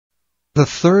The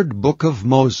third book of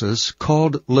Moses,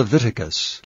 called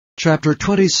Leviticus, Chapter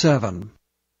 27.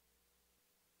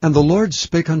 And the Lord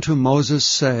spake unto Moses,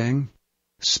 saying,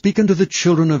 Speak unto the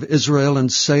children of Israel,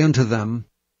 and say unto them,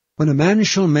 When a man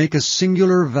shall make a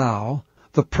singular vow,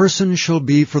 the person shall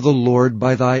be for the Lord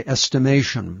by thy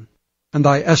estimation. And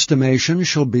thy estimation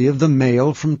shall be of the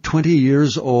male from 20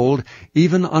 years old,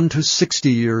 even unto 60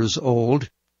 years old.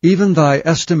 Even thy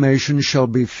estimation shall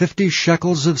be 50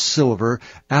 shekels of silver,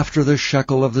 after the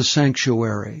shekel of the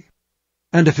sanctuary.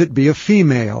 And if it be a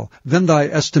female, then thy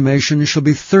estimation shall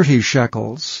be 30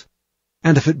 shekels.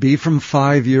 And if it be from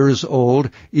 5 years old,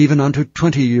 even unto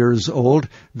 20 years old,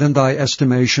 then thy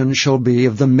estimation shall be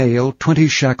of the male 20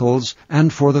 shekels,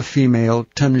 and for the female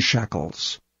 10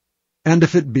 shekels. And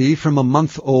if it be from a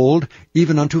month old,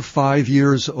 even unto 5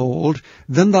 years old,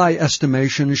 then thy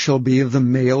estimation shall be of the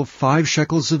male 5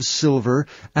 shekels of silver,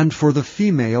 and for the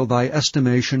female thy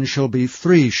estimation shall be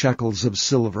 3 shekels of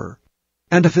silver.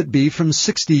 And if it be from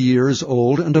 60 years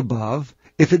old and above,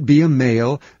 if it be a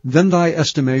male, then thy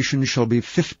estimation shall be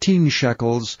 15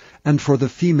 shekels, and for the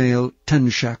female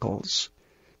 10 shekels.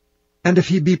 And if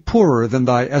he be poorer than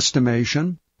thy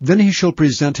estimation, then he shall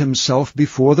present himself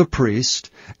before the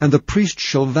priest, and the priest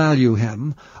shall value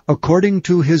him. According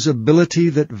to his ability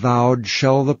that vowed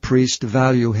shall the priest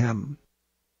value him.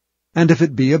 And if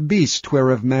it be a beast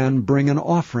whereof man bring an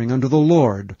offering unto the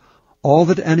Lord, all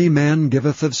that any man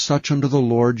giveth of such unto the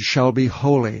Lord shall be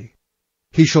holy.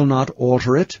 He shall not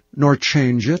alter it, nor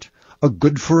change it, a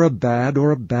good for a bad,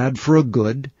 or a bad for a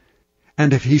good.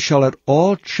 And if he shall at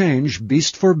all change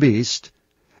beast for beast,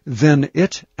 then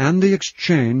it and the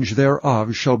exchange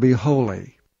thereof shall be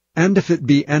holy. And if it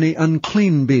be any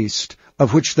unclean beast,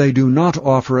 of which they do not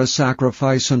offer a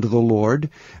sacrifice unto the Lord,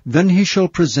 then he shall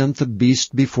present the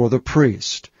beast before the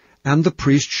priest, and the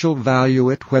priest shall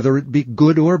value it, whether it be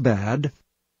good or bad.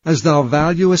 As thou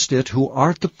valuest it who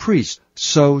art the priest,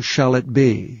 so shall it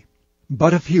be.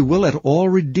 But if he will at all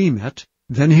redeem it,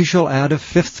 then he shall add a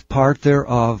 5th part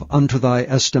thereof unto thy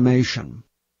estimation.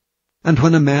 And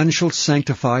when a man shall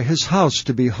sanctify his house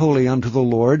to be holy unto the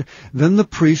Lord, then the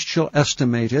priest shall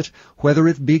estimate it, whether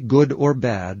it be good or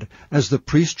bad. As the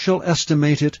priest shall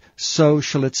estimate it, so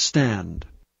shall it stand.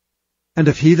 And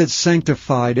if he that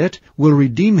sanctified it will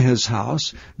redeem his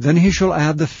house, then he shall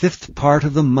add the 5th part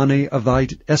of the money of thy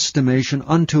estimation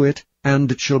unto it,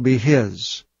 and it shall be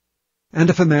his. And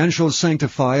if a man shall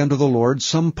sanctify unto the Lord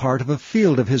some part of a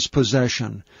field of his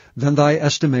possession, then thy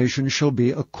estimation shall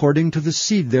be according to the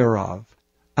seed thereof.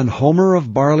 An homer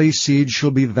of barley seed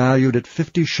shall be valued at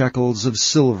 50 shekels of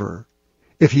silver.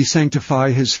 If he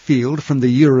sanctify his field from the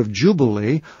year of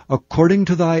Jubilee, according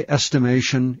to thy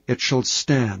estimation it shall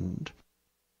stand.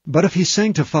 But if he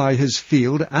sanctify his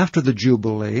field after the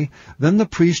Jubilee, then the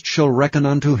priest shall reckon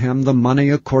unto him the money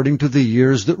according to the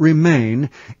years that remain,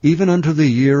 even unto the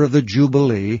year of the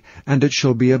Jubilee, and it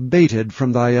shall be abated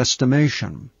from thy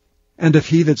estimation. And if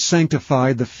he that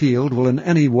sanctified the field will in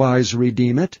any wise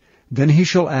redeem it, then he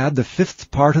shall add the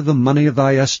 5th part of the money of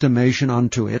thy estimation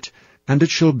unto it, and it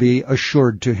shall be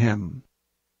assured to him.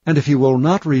 And if he will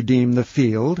not redeem the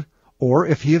field, or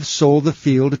if he have sold the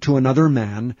field to another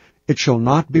man, it shall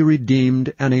not be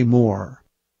redeemed any more.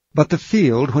 But the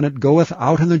field, when it goeth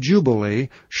out in the Jubilee,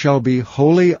 shall be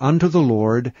holy unto the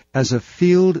Lord, as a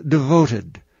field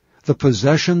devoted. The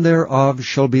possession thereof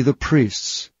shall be the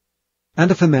priest's.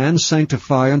 And if a man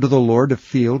sanctify unto the Lord a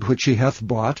field which he hath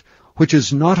bought, which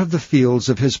is not of the fields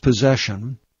of his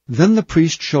possession, then the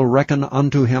priest shall reckon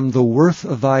unto him the worth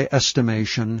of thy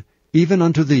estimation, even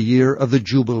unto the year of the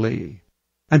Jubilee.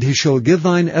 And he shall give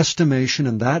thine estimation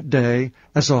in that day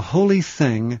as a holy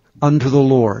thing unto the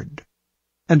Lord.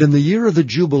 And in the year of the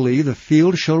Jubilee the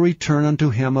field shall return unto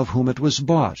him of whom it was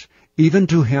bought, even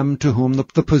to him to whom the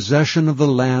possession of the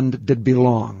land did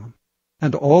belong.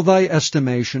 And all thy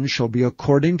estimation shall be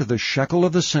according to the shekel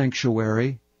of the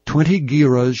sanctuary. 20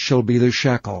 gerahs shall be the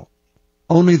shekel.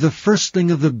 Only the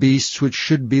firstling of the beasts which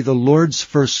should be the Lord's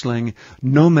firstling,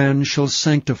 no man shall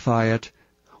sanctify it,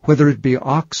 whether it be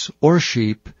ox or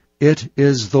sheep, it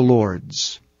is the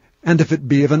Lord's. And if it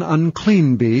be of an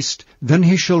unclean beast, then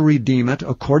he shall redeem it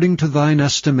according to thine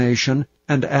estimation,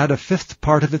 and add a 5th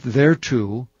part of it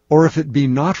thereto. Or if it be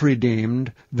not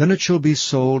redeemed, then it shall be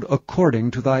sold according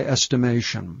to thy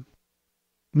estimation.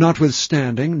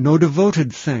 Notwithstanding, no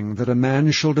devoted thing that a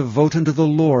man shall devote unto the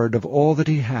Lord of all that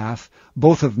he hath,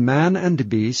 both of man and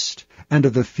beast, and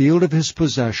of the field of his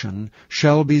possession,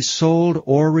 shall be sold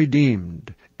or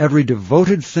redeemed. Every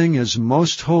devoted thing is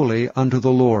most holy unto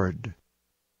the Lord.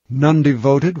 None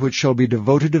devoted which shall be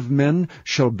devoted of men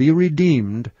shall be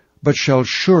redeemed, but shall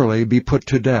surely be put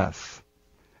to death.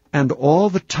 And all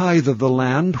the tithe of the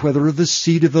land, whether of the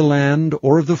seed of the land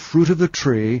or of the fruit of the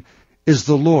tree, is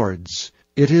the Lord's.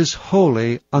 It is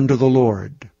holy unto the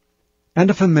Lord. And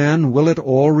if a man will at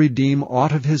all redeem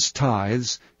aught of his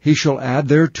tithes, he shall add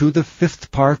thereto the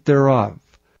 5th part thereof.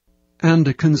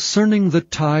 And concerning the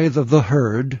tithe of the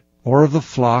herd, or of the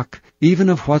flock, even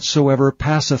of whatsoever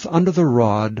passeth under the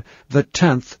rod, the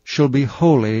 10th shall be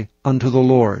holy unto the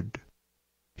Lord.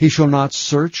 He shall not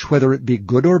search whether it be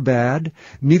good or bad,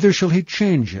 neither shall he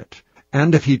change it.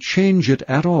 And if he change it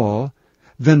at all,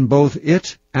 then both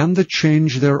it and the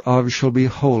change thereof shall be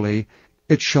holy,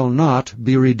 it shall not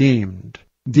be redeemed.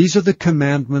 These are the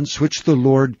commandments which the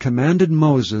Lord commanded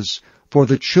Moses for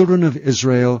the children of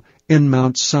Israel in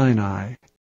Mount Sinai.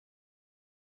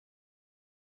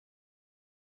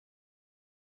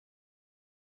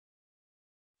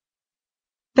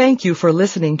 Thank you for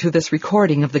listening to this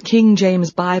recording of the King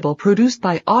James Bible produced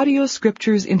by Audio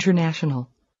Scriptures International.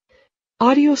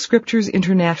 Audio Scriptures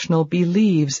International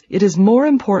believes it is more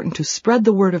important to spread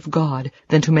the Word of God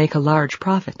than to make a large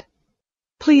profit.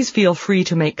 Please feel free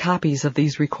to make copies of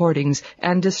these recordings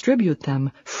and distribute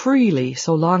them freely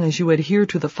so long as you adhere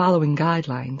to the following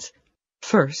guidelines.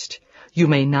 First, you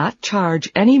may not charge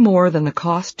any more than the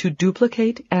cost to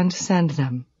duplicate and send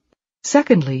them.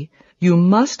 Secondly, you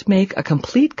must make a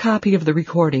complete copy of the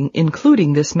recording,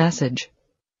 including this message.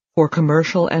 For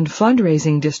commercial and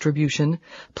fundraising distribution,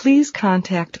 please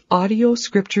contact Audio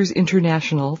Scriptures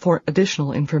International for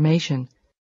additional information.